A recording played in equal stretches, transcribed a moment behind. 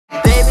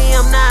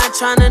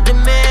tryna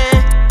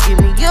demand. Give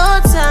me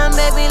your time,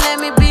 baby, let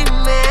me be the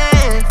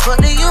man. For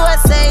the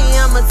USA,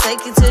 I'ma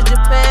take you to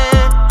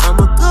Japan.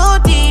 I'ma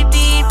go deep,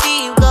 deep,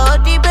 deep, go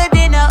deeper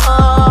than the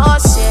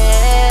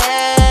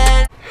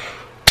ocean.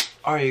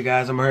 Alright, you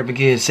guys, I'm gonna hurry up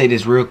and say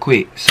this real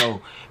quick.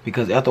 So,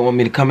 because Ethel want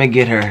me to come and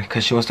get her,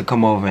 because she wants to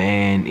come over,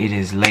 and it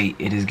is late.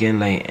 It is getting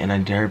late, and I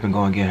hurry up and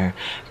go and get her.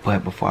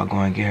 But before I go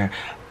and get her,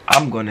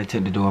 I'm going to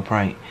attempt to do a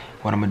prank.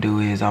 What I'm gonna do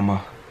is I'm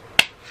gonna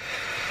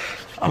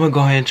go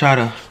ahead and try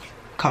to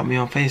caught me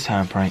on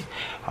FaceTime prank.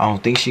 I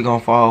don't think she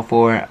gonna fall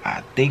for it.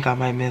 I think I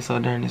might mess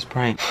up during this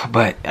prank.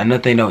 But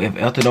another thing though, if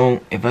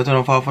Ethel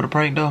don't fall for the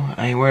prank though,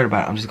 I ain't worried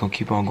about it. I'm just gonna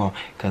keep on going.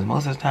 Cause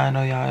most of the time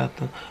though, y'all,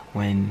 Ethel,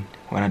 when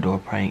I do a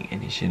prank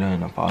and then she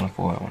done falling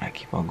for it, when I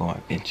keep on going,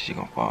 eventually she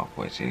gonna fall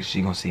for it.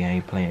 She gonna see I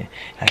ain't playing.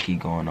 I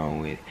keep going on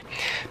with it.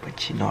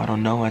 But you know, I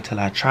don't know until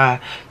I try.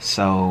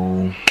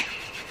 So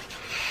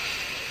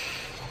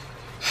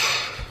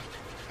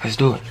let's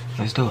do it.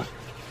 Let's do it.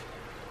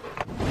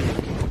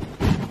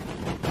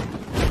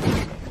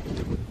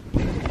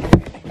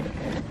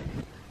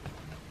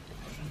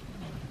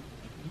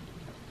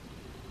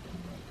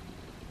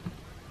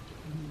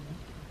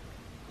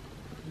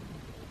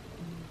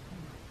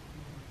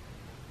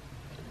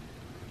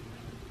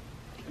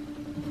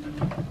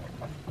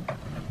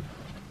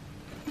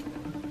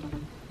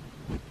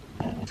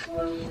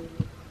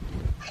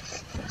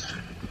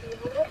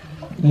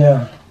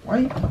 Yeah. Why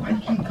you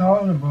keep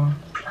calling, bro?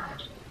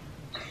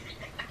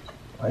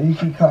 Why you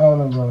keep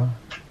calling, bro?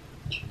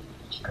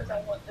 Cause I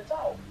want to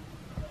talk.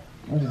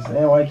 I'm just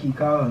saying, why you keep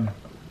calling?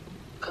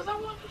 Cause I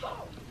want to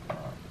talk.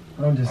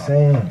 I'm just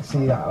saying.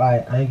 See,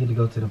 I ain't get to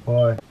go to the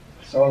party.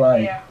 So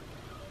like, Yeah.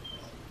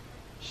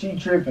 she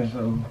tripping,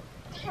 so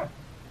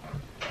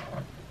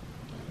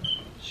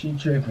she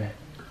tripping.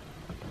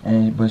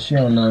 But she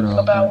don't know though.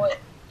 About what?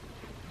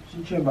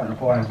 She tripping about the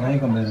party, so I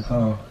ain't gonna let her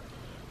come.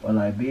 But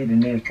like, be at the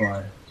next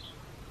party.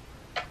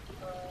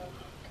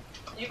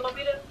 You gonna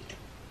be there?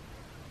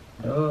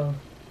 Duh.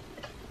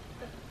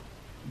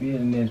 Be at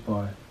the next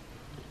party.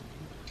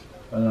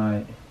 But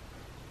like,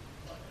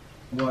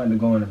 we want to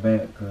go in the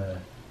back, cause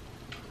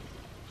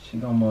she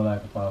gonna more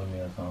like to follow me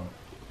or something.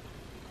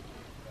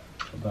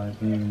 But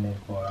be at the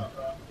next party.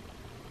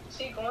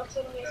 She going to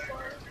the next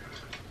party?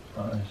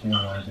 She ain't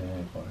going to the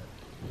next party.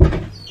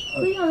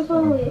 Who you on the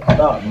phone with?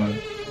 Stop, man.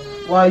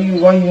 Why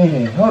you in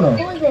here? Hold on.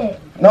 Who is that?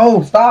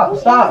 No, stop.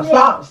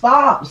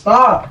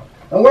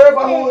 Don't worry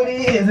about who it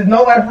is. It's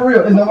nobody for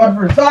real.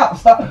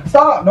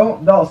 Stop.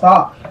 Don't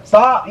stop.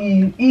 Stop,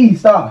 E,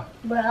 stop.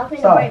 Bro, I'm finna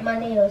Stop. break my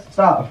nails.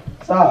 Stop.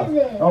 What is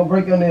it? Don't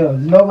break your nails.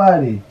 There's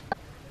nobody.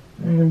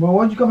 Bro,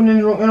 what you coming in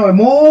the room anyway?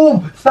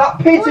 Move. Stop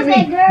pinching me.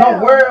 that girl?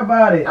 Don't worry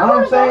about it. I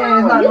wanna I'm saying go it's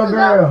home. not You no can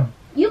girl.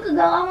 You could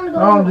go. I want to go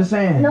No, home. I'm just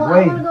saying. No, I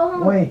Wait. wanna go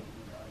home.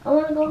 I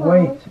want to go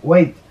home.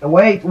 Wait.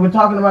 We're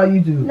talking about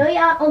YouTube. No,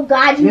 y'all. Oh,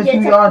 God, you Yes, just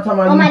we are talking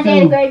about on my dad's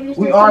YouTube. grave, you We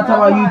still are talking talking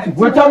about about YouTube. parts.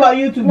 We're talking about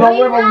YouTube. No, Don't worry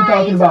you're about what we're not.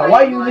 talking You about. talking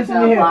Why about you going listening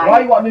to a here? party. Why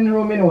you walked in the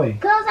room anyway?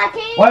 Cause I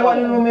can't. Why you walked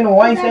in the room anyway?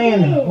 Why you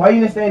staying there? Why you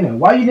didn't stay in there?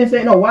 Why you didn't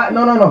stay? No. Why?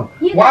 No.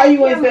 You Why got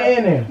you ain't camera. stay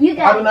in there? You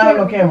got I do not have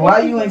no camera. camera. Why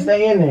Yes, you you ain't do.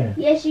 stay in there?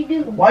 Yes, you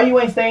do. Why you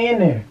ain't stay in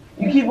there?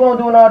 You keep on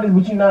doing all this,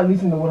 but you not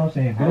listening to what I'm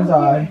saying. But it's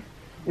alright.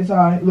 It's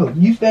alright. Look,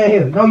 you stand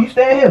here. No, you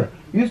stand here.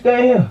 You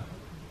stand here.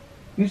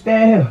 You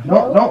stand here.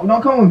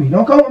 Don't come with me.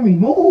 Don't come with me.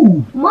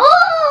 Move.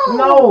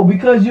 No,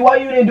 because why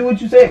you didn't do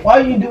what you said? Why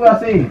you didn't do what I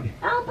said?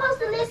 I'm supposed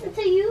to listen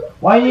to you.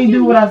 Why you didn't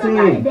do what I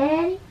Somebody, said?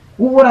 Daddy.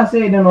 What I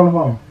said then on the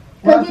phone?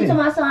 What I Cause you said?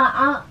 told my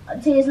son,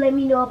 just let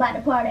me know about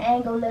the party. I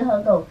ain't gonna let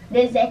her go.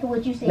 That's exactly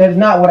what you said. That's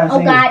not what I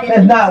said. Oh God,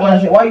 that's not what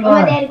I said. Why you On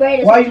my daddy lying? grave,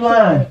 that's Why what you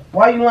lying? said.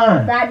 Why you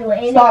lying? God, you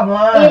ain't Stop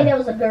lying. And there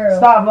was a girl.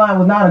 Stop lying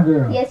was not a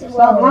girl. Yes, it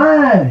Stop was.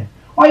 lying.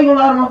 Why you gonna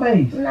lie to my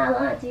face? I'm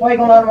not lying to you. Why you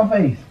gonna lie to my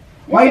face?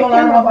 Why you gonna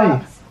lie to my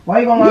face? Why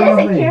you gonna lie to my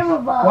There's a face? camera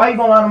box. Why you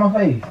gonna lie to my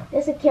face?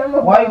 There's a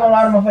camera. Why you gonna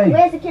lie to my face?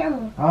 Where's the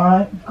camera?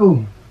 Alright,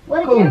 cool.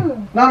 What Cool. the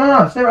camera?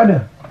 No. Stay right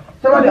there.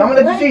 Stay right there. I'm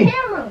gonna let you see. What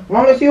camera? I'm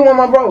gonna let you see one,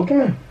 my bro.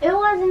 Come here. It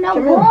wasn't no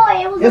Come boy.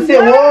 here. It was Yes, a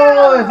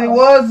girl. it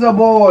was a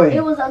boy.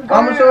 It was a girl. I'm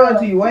gonna show it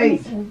to you. Wait.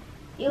 Listen,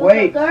 it was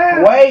a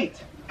girl.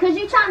 Wait. Cause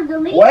you trying to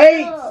delete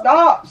Wait.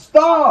 stuff.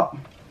 Stop.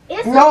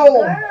 It's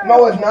No. a girl.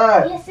 No, it's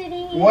not. Yes, it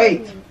is.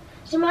 Wait.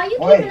 Shema, you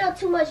Wait. keeping up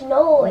too much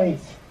noise. Wait.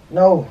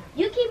 No.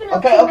 You keeping up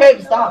Okay, too okay.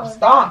 much Stop. noise.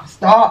 Stop.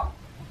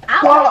 I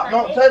Stop. want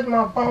Don't my touch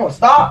my phone.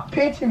 Stop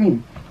pinching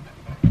me.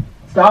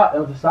 Stop,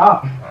 Elder.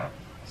 Stop.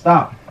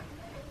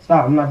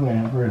 I'm not gonna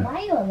have her.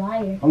 Why you a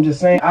liar?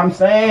 I'm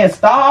saying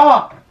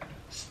stop.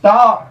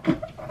 Stop.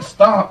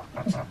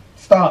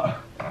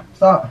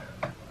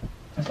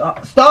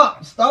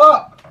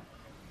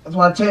 That's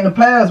why I changed the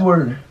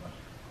password.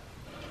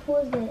 Who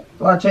is that? That's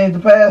why I changed the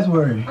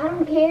password. I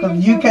don't care.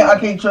 Cause I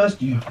can't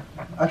trust you.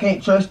 I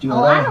can't trust you.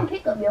 Oh, I don't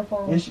pick up your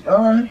phone. Yes,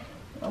 alright.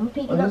 I'm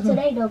picking up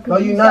today though. No,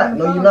 you're not.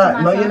 No, you're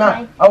not. No, you're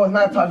not. I was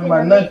not talking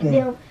about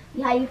nothing.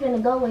 How you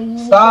finna go when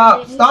you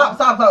Stop.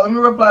 Let me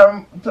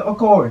reply to a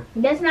cord.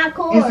 That's not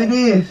cord. Yes, it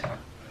is.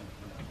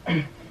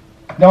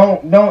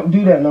 Don't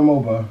do that no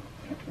more, bro.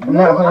 I'm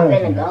not I'm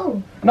playing. finna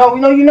go. No,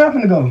 you're not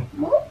finna go.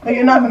 Move. No,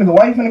 you're not finna go.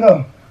 Why you finna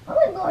go? I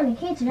wouldn't go in the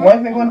kitchen. Why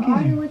you go in the kitchen?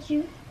 Argue with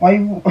you. Why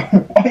you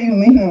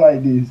leaning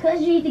like this? Cause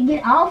you need to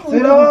get off of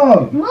Sit me.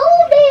 up. Move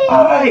it.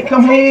 Alright,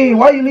 come here.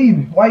 Why you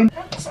leaving? Why you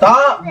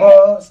stop,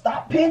 bro?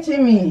 Stop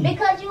pinching me.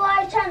 Because you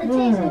always trying to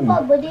text me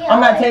for, but then I'm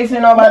not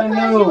texting nobody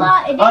new.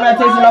 I'm not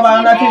texting nobody.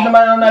 I'm not texting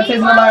nobody. I'm not texting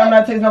nobody. I'm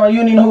not texting nobody. You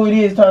don't even know who it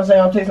is trying to say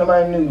I'm texting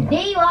somebody new.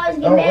 Then you always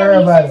get Don't mad worry when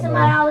you about say it,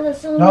 somebody bro. always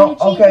assume No, you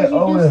cheat okay, because you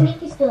over. do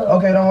sneaky stuff.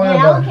 Okay, don't worry and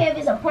I about don't it. care if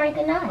it's a prank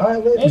or not.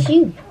 Alright, listen. It's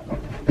you.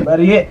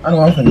 Better yet, I know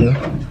what I'm finna do.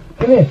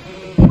 Come here.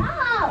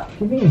 Stop.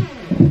 Come here.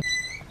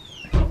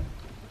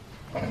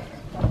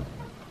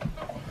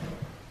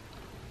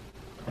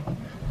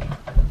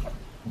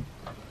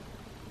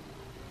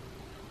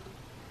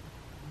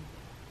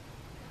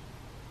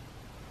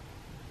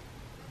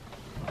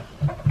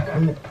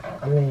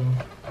 I mean,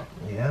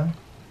 yeah.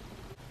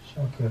 She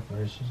don't care for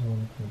her. She's only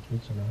in the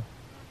kitchen now.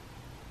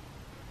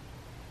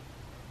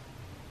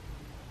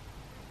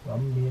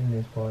 I'm gonna be in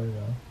this party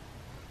though.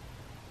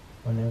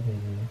 Whenever it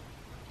is.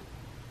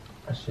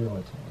 I should have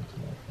went to one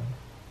tonight though.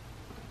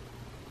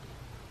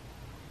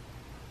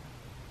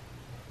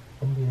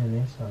 I'm gonna be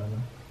in this side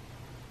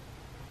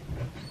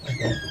though.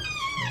 Okay.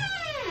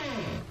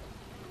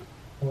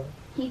 What?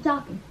 Keep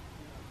talking.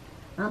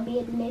 I'll be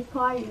at the next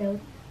party though.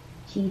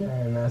 Cheater.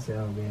 I did not say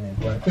I'll be in that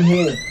party. Come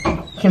here.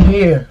 Come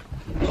here.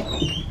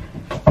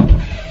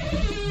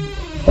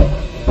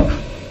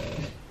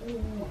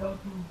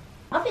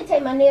 I'm finna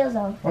take my nails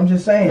off. I'm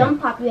just saying. Don't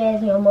pop your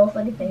ass in your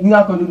motherfucking face. You're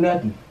not gonna do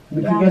nothing.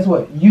 Because Yeah. guess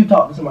what? You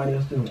talk to somebody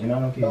else too, and I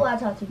don't care. Who I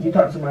talk to? You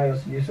talk to somebody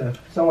else yourself.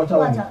 Someone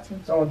told Who I me. talk to?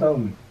 Someone told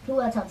me. Who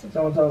I talk to?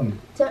 Someone told me.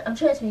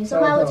 Trust me, if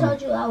somebody would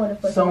told you, I would have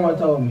fucking Someone known.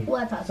 told me. Who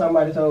I talk to?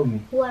 Somebody told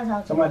me. Who I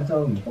talk to? Somebody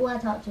told me. Who I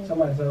talk to?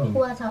 Somebody told me.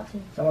 Who I talk to?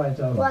 Somebody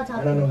told me. Who I talk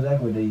And I know to?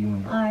 exactly what day you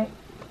went. Alright.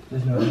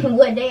 Just know that.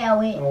 What day I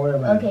went? Don't worry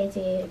about Okay, it.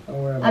 Ted.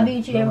 Don't worry about I it.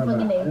 beat you Don't every worry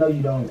fucking about it. day. No,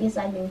 you don't. Yes,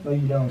 I do. No,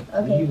 you don't.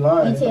 Okay. You lying.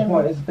 You That's the tell me.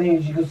 point. It's the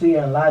things you can see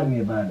and lie to me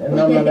about it. And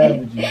I'm not mad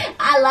with you.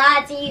 I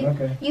lied to you.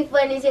 Okay. You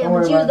funny as hell, Don't but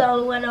worry you was about the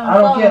only one on the I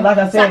don't phone. care. Like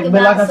I said, talking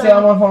but like I about said,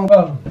 I'm on the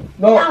phone.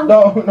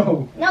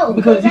 No. No,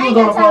 Because I you ain't was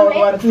on the got phone with time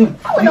somebody too.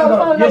 I was on the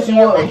phone Yes, you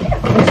with was.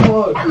 Yes, you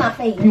was. At my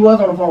face. You was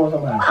on the phone with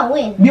somebody. I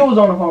win. You was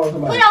on the phone with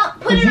somebody.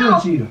 Put it You on.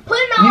 a cheater. Put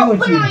it You on. a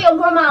Put it cheater. on your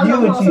grandma. You a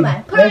Put it on cheater.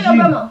 somebody. Put it on That's your you.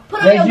 grandma. Put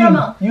it on That's your you.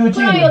 grandma. You a Put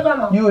it on cheater. your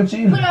grandma. You a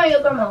cheater. Put it on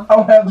your grandma. I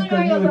don't have to Put it because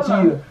on you your a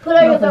grandma. cheater. Put it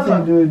on your Nothing grandma.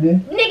 to do with this.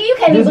 Nigga, you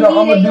can't This even is what I'm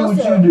believe gonna it do what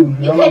yourself. you do.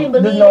 You can't even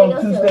believe This it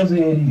is 2 yourself. steps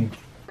ahead of you.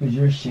 Because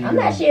you're sharing. I'm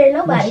not sharing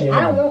nobody. You're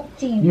I don't sharing. want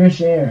to. You're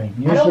sharing.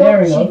 You're I don't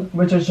sharing, want though.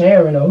 But you're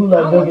sharing, though. Who I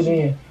like don't duck want it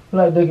you. in? Who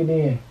like duck it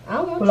in? I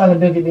don't Who want like you. a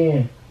duck it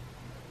in?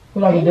 Who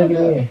like a Ain't duck no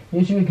it in?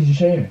 Yes, you because you're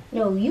sharing.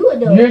 No, you a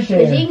dog. You're Because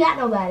sharing. you ain't got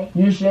nobody.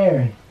 You're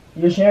sharing.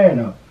 You're sharing,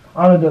 though.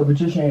 I'm a duck, but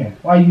you're sharing.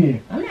 Why you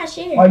here? I'm not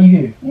sharing. Why you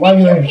here? Why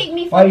you Nigga, here? you pick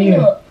me Why you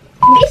fucking here? up.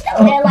 Bitch,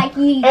 don't act like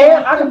you.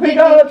 And I can pick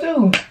her up,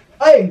 too.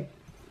 Hey.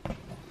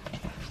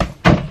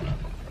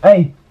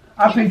 Hey.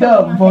 I picked her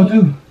up before,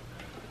 too.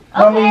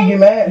 Stop Okay. being get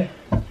mad.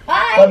 Stop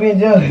Alright. being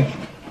jealous.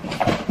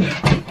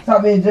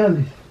 Stop being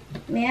jealous.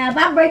 Man, if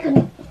I break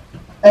a...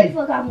 Hey.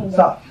 Fuck off me, bro.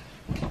 Stop.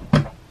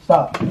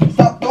 Stop.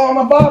 Stop throwing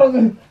my bottles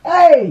in.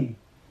 Hey.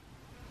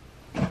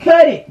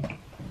 Cut it.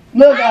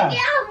 Look Hey, out. get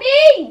off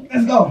me.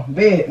 Let's go.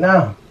 Bed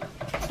now.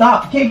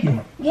 Stop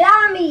kicking. Get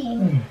off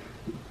me.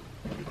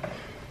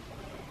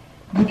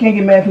 You can't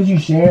get mad because you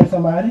sharing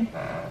somebody.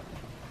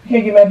 You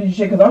can't get mad because you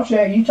share because I'm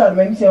sharing. You try to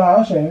make me say how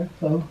I'm sharing.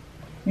 So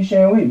you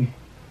sharing with me.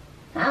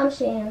 I'm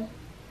sharing.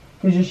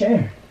 Because you're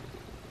sharing.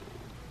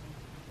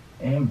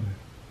 Amber.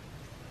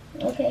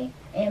 Okay,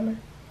 Amber.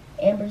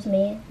 Amber's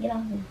man. Get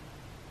off me.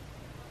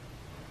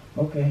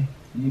 Okay.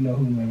 You know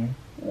who, man.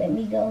 Let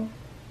me go,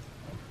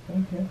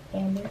 Okay.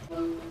 Amber.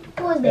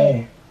 Who is that?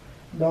 Hey.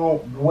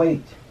 Don't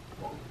wait.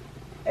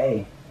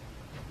 Hey.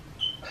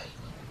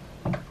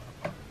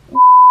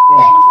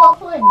 Take the fuck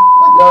footing.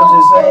 What the I'm fuck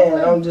just is saying.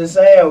 fuck I'm just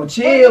saying.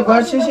 Chill,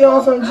 bro. She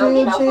on some I don't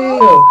chill, get no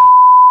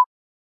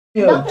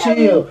chill. Don't play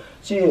Chill, with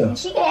chill. footing?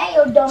 She can have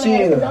your dumb ass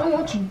Chill. because I don't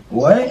want you.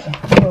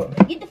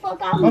 What? Get the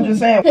fuck out of I'm me. just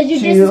saying. Because you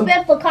Chill.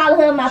 disrespectful calling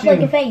her in my Chill.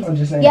 fucking face. I'm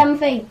just saying. Get out my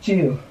face.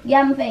 Chill. Get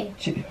out my face.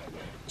 Chill.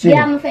 Get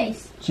out Chill. my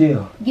face.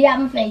 Chill. Get out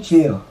my face.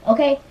 Chill.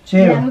 Okay?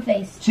 Chill. Get out my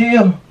face.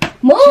 Chill.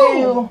 Move.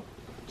 Chill.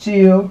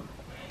 Chill.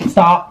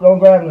 Stop. Don't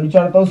grab me. You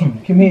trying to throw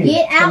something. Come here.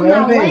 Get out Come here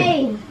on my the bed.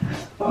 way.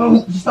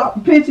 Oh,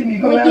 stop pinching me.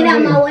 Come Get down out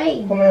the bed. my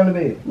way. Come down the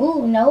bed.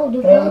 Move. No.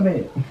 The Come down the fuck.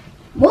 bed.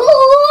 Come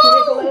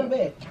down Move. the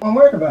bed. I'm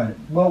worried about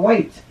it. But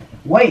wait.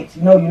 Wait.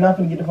 No, you're not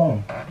going to get the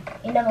phone.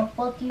 And I'm gonna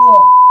fuck you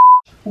up.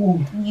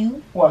 Ooh.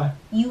 You. Why?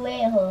 You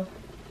and her.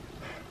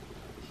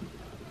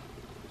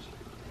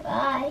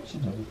 Alright. She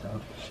don't get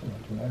talking. She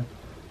don't do that.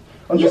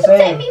 I'm You just can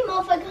saying. take me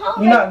motherfucking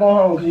home. You're not going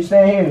home because you're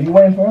staying here. You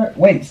waiting for her?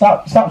 Wait.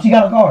 Stop. Stop. She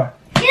got a car.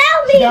 Get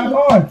out She got a me.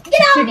 car. Get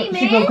out She me, She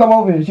man. can come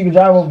over here. She can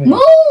drive over here.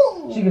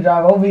 Move. She can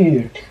drive over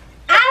here.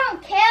 I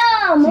don't care.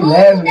 She Move.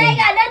 laughing They at ain't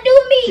you. got nothing to do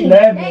with me. She They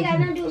laughing ain't got at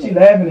nothing to do you. with She me.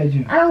 laughing at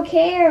you. I don't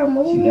care.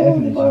 Move. She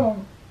laughing at you.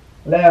 Bro.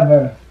 Laugh at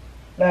her.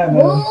 Laugh at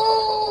her.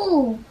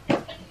 Move.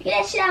 Get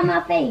that shit out of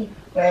my face.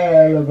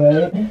 Hey, little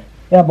baby.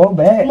 Y'all both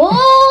bad. Move.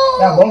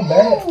 Y'all both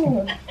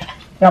bad.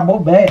 Y'all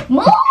both bad.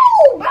 Move.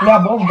 Bro.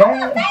 Y'all both Get out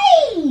bad. my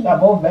face. Y'all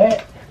both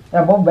bad.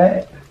 They're both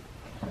bad.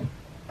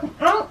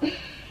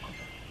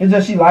 It's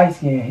just she light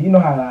skinned. You know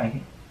how I like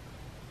it.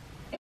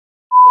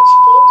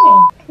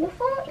 The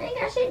fuck? Ain't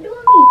got shit to do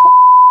with me.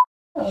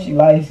 Fuck. She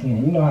light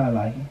skinned. You know how I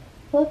like it.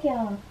 Fuck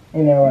y'all.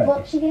 Ain't that right?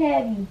 Fuck, she can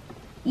have you.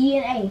 E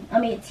and A. I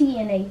mean T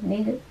and A,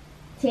 nigga.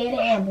 Ted and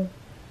Amber.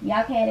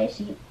 Y'all can have that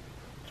shit.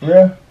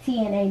 Real?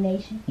 T and A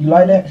Nation. You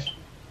like that?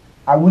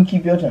 I would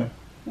keep your turn.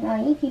 No,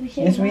 you keep your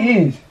shit. Yes, we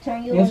is.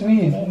 Turn yours. Yes,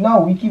 we is.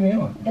 No, we keep it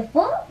on. The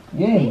fuck?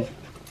 Yes.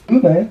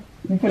 Okay.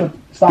 You finna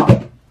stop.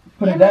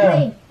 Put it down.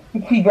 Hey.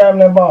 You keep grabbing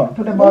that ball.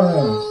 Put that ball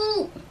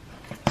down.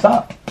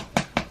 Stop.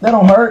 That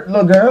don't hurt,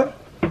 little girl.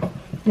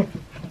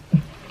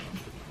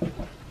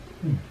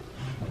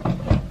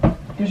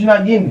 Cause you're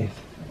not getting this.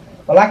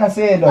 But like I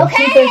said though, Okay,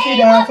 sit that shit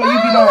down so you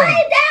get on.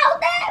 I doubt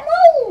that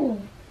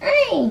move.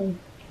 Ain't.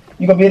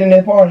 You gonna be in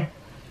that party?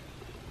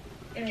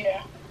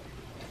 Yeah.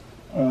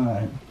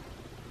 Alright.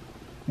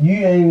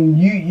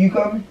 You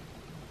coming?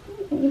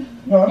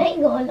 Huh? I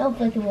ain't going no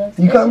fucking well.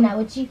 You coming? Not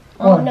with you.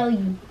 I don't know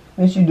you.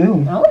 Yes you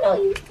do. I don't know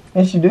you.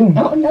 Yes you do. I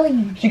don't know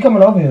you. She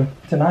coming over here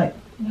tonight.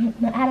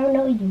 But I don't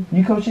know you.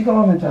 She come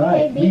over here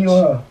tonight. Okay, Me, you,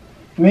 and her.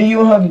 Me and you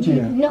and her can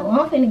chill. No,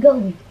 I'm finna go.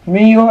 Me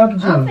and you and her can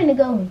chill. I'm finna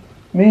go.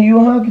 Me and you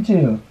and her can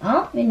chill.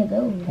 I'm finna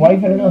go. Why you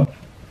finna go?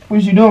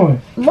 What you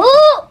doing? Move!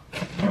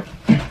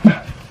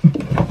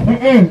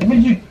 What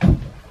you?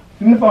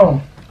 Give me the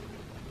phone.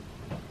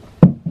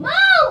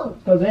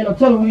 Move! Cause ain't no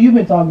telling who you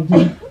been talking to.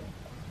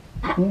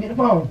 Let me get the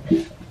phone.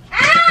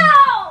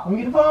 Ow! Let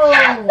me get the phone.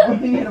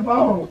 Let me get the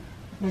phone.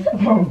 Let me get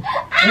the phone.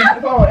 Let me get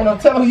the phone. Ain't no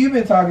telling who you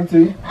been talking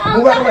to. I don't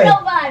Move out the know way.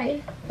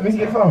 nobody. Let me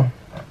get the phone.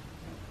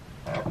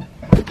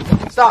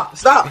 Stop.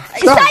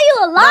 You say you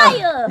a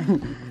liar.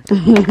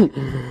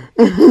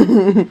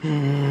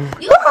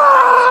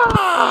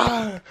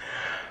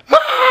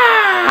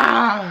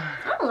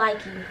 I don't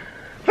like you.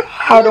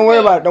 Oh, don't worry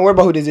about it. Don't worry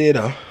about who this is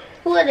though.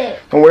 Who is that?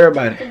 Don't worry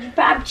about it. Cause you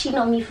probably cheating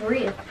on me for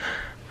real.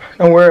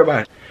 Don't worry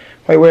about it.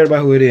 Why you worried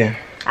about who it is?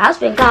 I was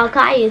finna call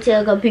Kaya and tell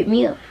her to come pick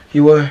me up.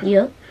 You what?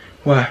 Yeah.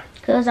 Why?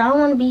 Cause I don't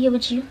wanna be here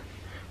with you.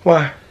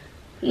 Why?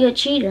 You're a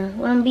cheater.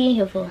 What I'm being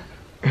here for?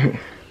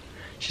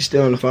 She's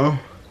still on the phone.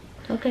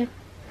 Okay.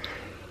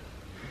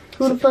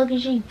 Who the fuck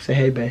is she? Say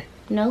hey, babe.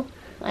 No,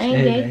 I Say ain't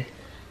hey, gay. babe.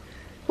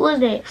 Who is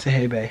that? Say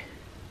hey, babe.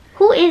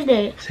 Who is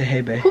that? Say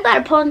hey, babe. Who got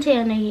a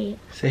ponytail in their head?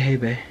 Say hey,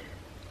 babe.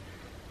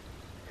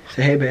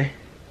 Say hey, babe.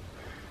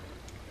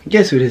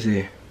 Guess who this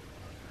is?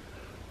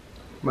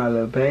 My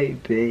little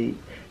baby.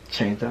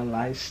 Changed her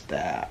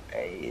lifestyle.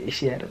 Hey,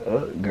 she had to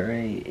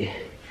upgrade.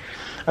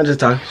 I'm just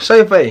talking. Show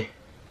your face.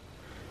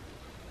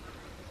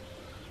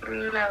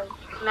 No,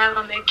 not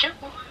on that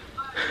camera.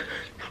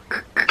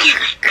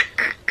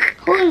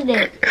 Who is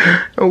that?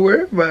 Don't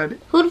worry about it.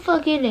 Who the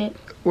fuck is that?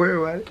 Don't worry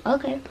about it.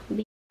 Okay.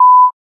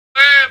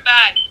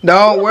 Everybody.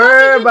 Don't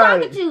worry Who about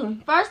you it. talking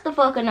to? First of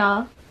fucking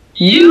all.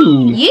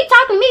 You. You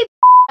talking to me?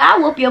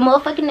 I'll whoop your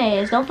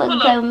motherfucking ass. Don't fucking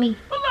play with me.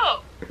 Pull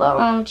up. What's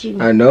wrong with you?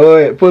 I know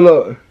it. Pull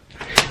up. And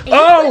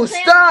Oh, you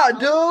quit stop,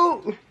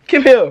 playing dude.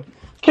 Come here.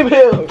 Come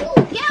here. with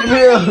me. Come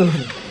here.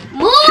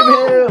 Move! Come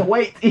here.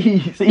 Wait.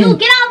 Easy. Dude,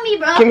 get off me,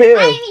 bro. Come here.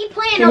 I ain't even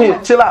playing Come no here.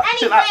 more. Chill out. I ain't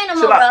Chill even out. playing no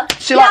Chill more, out. bro.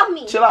 Chill Get out. off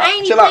me. Chill out. I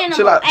ain't Chill even out. playing no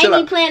Chill more. out. I ain't Chill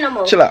even out. playing no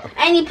more. Chill out.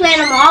 I ain't even playing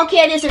no more. I don't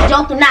care if this a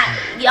joke or not.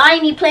 Y'all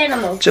ain't even playing no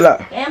more. Chill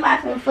out.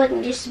 Everybody finna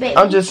fucking disrespect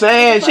I'm me. just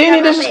saying, she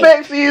ain't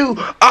disrespect for you.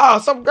 Oh,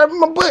 stop grabbing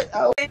my butt.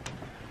 Oh.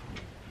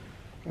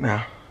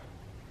 Now,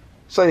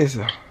 say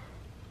yourself.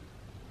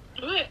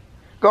 What?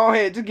 Go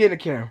ahead, just get in the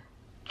camera.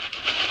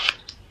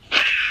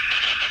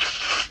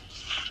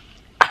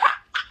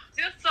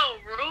 Just so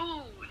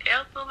rude.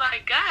 Ethel,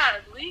 like,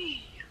 God, leave.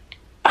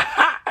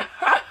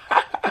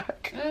 I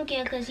don't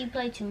care because he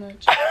played too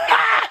much.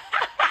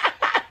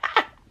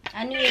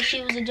 I knew that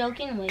shit was a joke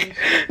anyways.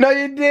 No,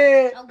 you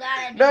did. Oh, God,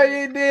 I did. No,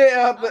 you did,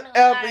 Ethel. Oh, no,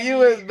 Ethel, God,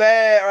 you is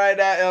bad right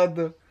now,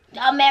 Ethel.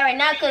 I'm married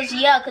not because,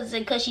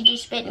 because she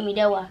disrespected me.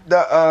 That's why.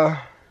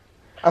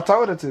 I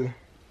told her to.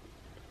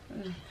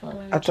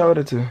 I told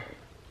her to.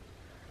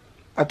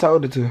 I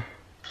told her to.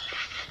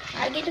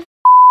 I get the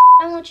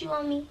I don't want you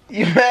on me.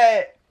 You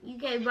mad? You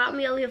can't brought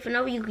me over here for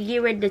no reason. You could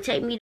get ready to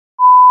take me.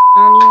 I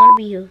don't even want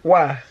to be here.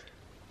 Why?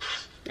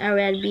 I'd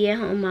rather be at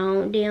home, my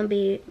own damn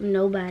bed, with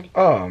nobody.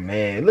 Oh,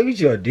 man. Look at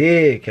your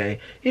dick, okay?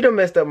 You done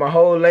messed up my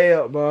whole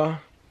layup, bro.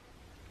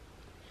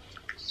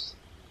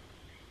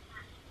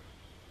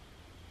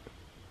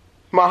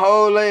 My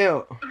whole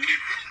layup.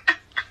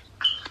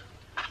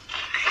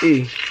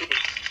 E.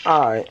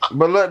 Alright.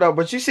 But look, though.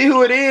 But you see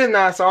who it is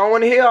now, so I don't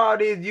want to hear all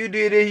this. You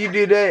did this, you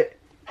did that.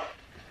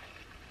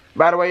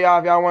 By the way, y'all,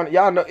 if y'all want,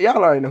 y'all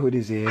already know who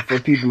this is. For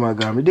people in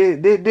Montgomery.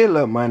 This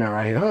little money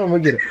right here. Hold on,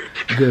 let me get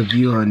a good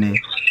view on this.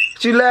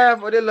 You laugh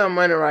for this little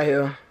money right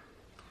here.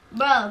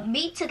 Bro,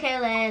 beat took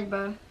Kayla's ass,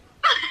 bro.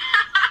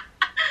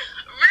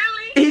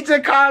 Really? He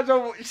just called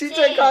your, she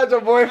just called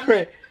your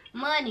boyfriend.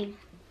 Money.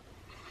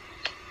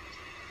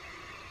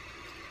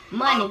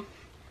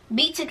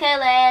 Beat took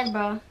Kayla's ass,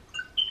 bro.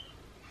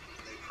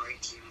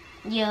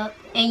 Yeah,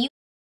 and you.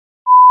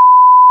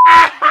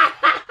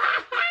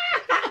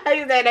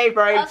 You said they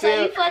break Oh, so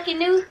you fucking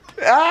knew?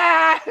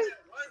 Ah!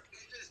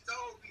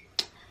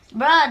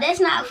 Bruh, that's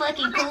not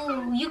fucking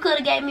cool. You could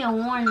have gave me a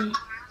warning.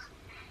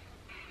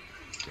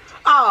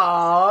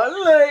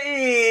 Oh, look,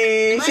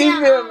 E. She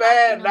feel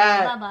bad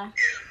now. Bye-bye.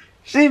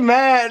 She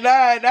mad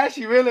now. Now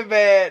she really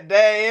bad.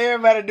 Dang,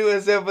 everybody do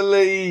except for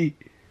Lil E.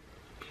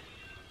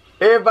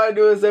 Everybody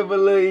do except for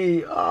Lil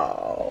E.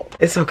 Oh,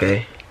 it's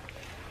okay.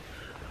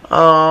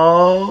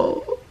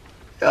 Oh,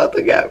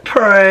 Ethel got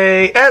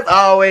pranked. As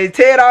always,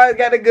 Ted always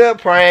got a good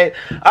prank.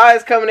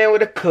 Always coming in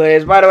with a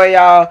clutch. By the way,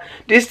 y'all,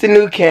 this the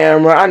new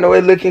camera. I know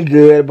it's looking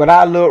good, but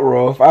I look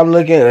rough. I'm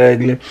looking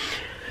ugly.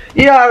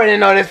 You already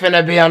know this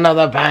finna be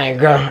another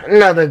banger.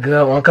 Another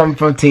good one coming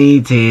from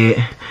Team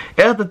Ted.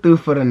 Ethel through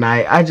for the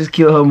night. I just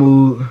killed her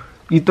mood.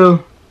 You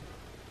through?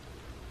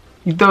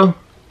 You through?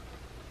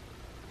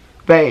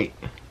 Babe.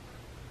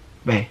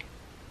 Babe.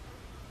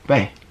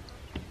 Babe.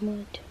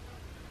 What?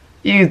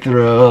 You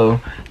through.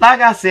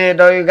 Like I said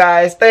though, you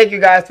guys, thank you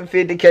guys for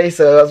 50K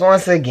subs.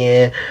 Once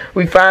again,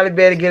 we finally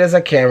better get us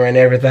a camera and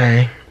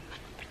everything.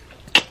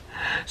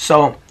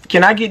 So,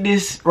 can I get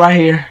this right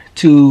here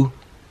to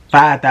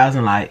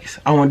 5,000 likes?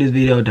 I want this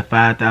video to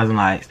 5,000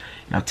 likes.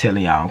 And I'm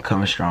telling y'all, I'm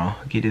coming strong.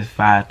 Get this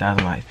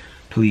 5,000 likes,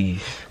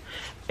 please.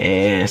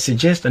 And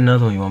suggest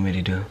another one you want me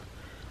to do.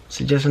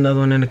 Suggest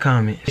another one in the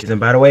comments. And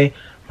by the way,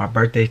 my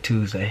birthday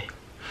Tuesday.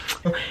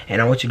 And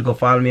I want you to go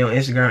follow me on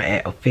Instagram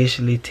at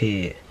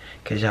 @officiallyted.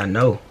 Cause y'all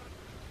know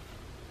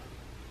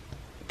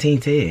Team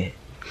Ted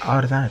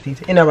all the time. Team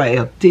Ted. Ain't nobody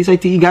else. Say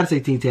T. You gotta say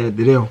Team Ted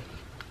to them.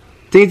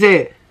 Team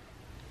Ted.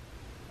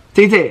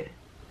 Team Ted.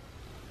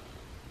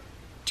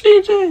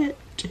 Team Ted.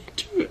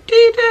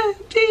 Team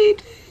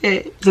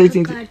Ted. Say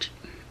Team Ted.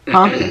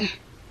 Huh?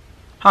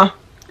 Huh?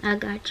 I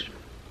got you.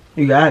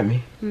 You got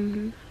me.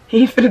 Mm-hmm.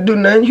 He ain't finna do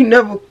nothing. You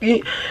never,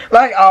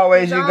 like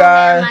always, you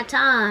guys. My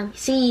time.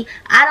 See,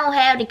 I don't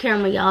have the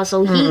camera, y'all,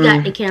 so he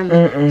got the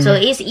camera. So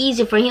it's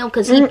easy for him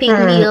because he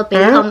picked me up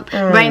and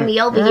come bring me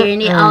over here,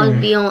 and it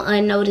always be on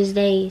unnoticed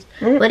days.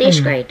 But it's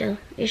great though.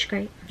 It's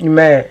great. You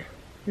mad?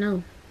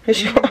 No.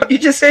 You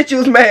just said you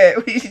was mad.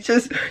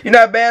 You're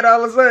not mad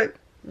all of a sudden.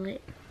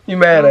 What? You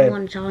mad I at don't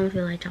want to talk. I don't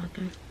feel like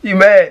talking. You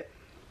mad?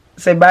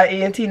 Say bye,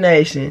 ENT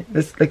Nation.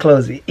 Let's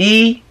close it.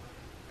 E.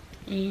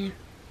 Yeah.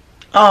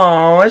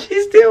 Oh,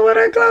 she's still with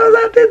her clothes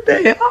out this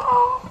day.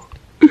 Oh.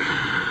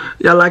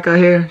 Y'all like her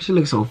hair? She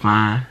looks so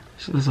fine.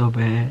 She looks so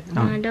bad.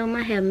 No, I don't.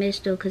 My hair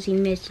messed up because he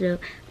messed it up.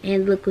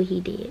 And look what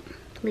he did.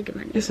 Look at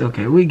my nail. It's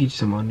okay. We'll get you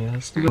some more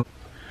nails.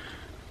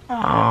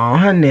 Oh,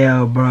 her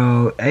nail,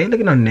 bro. Hey, look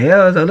at her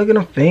nails, though. Look at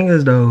them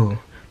fingers, though.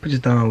 Put your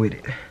thumb with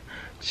it.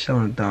 Show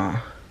them thumb.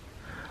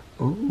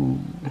 Ooh.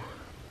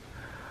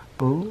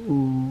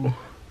 Ooh.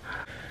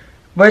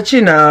 But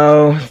you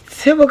know,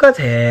 typical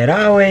Ted,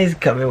 always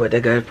coming with the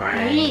good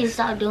price. You need to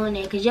stop doing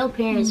that because your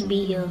parents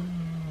be here.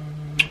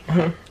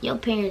 Your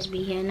parents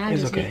be here and I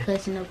just be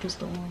cussing up the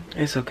storm.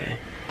 It's okay.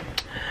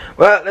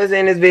 Well, let's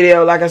end this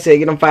video. Like I said,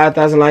 get them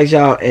 5,000 likes,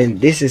 y'all. And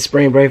this is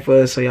spring break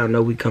for us, so y'all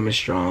know we coming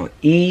strong.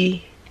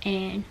 E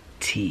and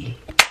T.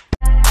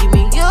 Give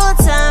me your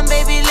time,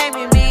 baby, let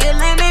me